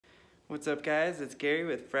What's up, guys? It's Gary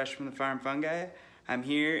with Fresh from the Farm Fungi. I'm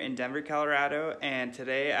here in Denver, Colorado, and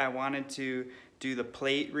today I wanted to do the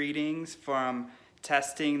plate readings from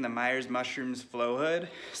testing the Myers Mushrooms flow hood.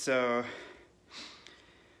 So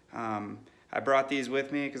I brought these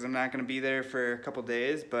with me because I'm not going to be there for a couple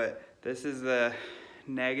days, but this is the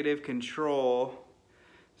negative control.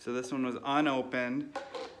 So this one was unopened,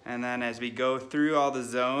 and then as we go through all the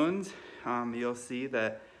zones, you'll see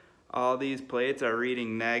that all these plates are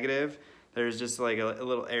reading negative. There's just like a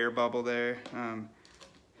little air bubble there,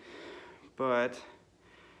 but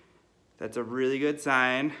that's a really good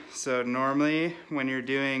sign. So normally when you're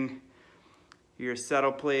doing your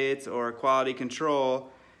settle plates or quality control,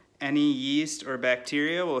 any yeast or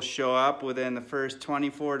bacteria will show up within the first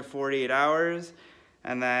 24 to 48 hours,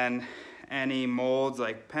 and then any molds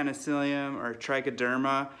like penicillium or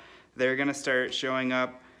trichoderma, they're gonna start showing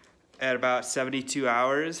up at about 72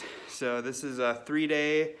 hours. So this is a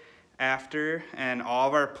 3-day after, and all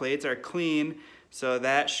of our plates are clean. So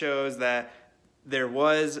that shows that there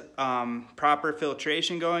was proper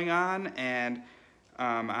filtration going on, and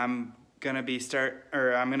I'm gonna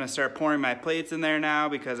start pouring my plates in there now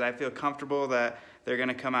because I feel comfortable that they're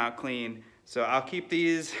gonna come out clean. So I'll keep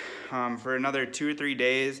these for another 2 or 3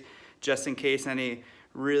 days just in case any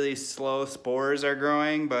really slow spores are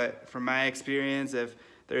growing. But from my experience, if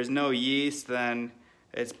there's no yeast, then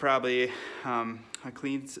it's probably a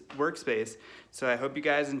clean workspace. So I hope you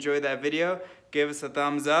guys enjoyed that video. Give us a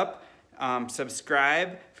thumbs up,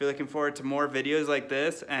 subscribe if you're looking forward to more videos like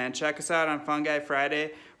this, and check us out on Fungi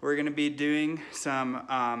Friday. We're gonna be doing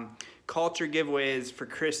some culture giveaways for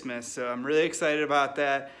Christmas, so I'm really excited about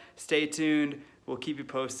that. Stay tuned, we'll keep you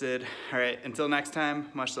posted. All right, until next time,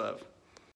 much love.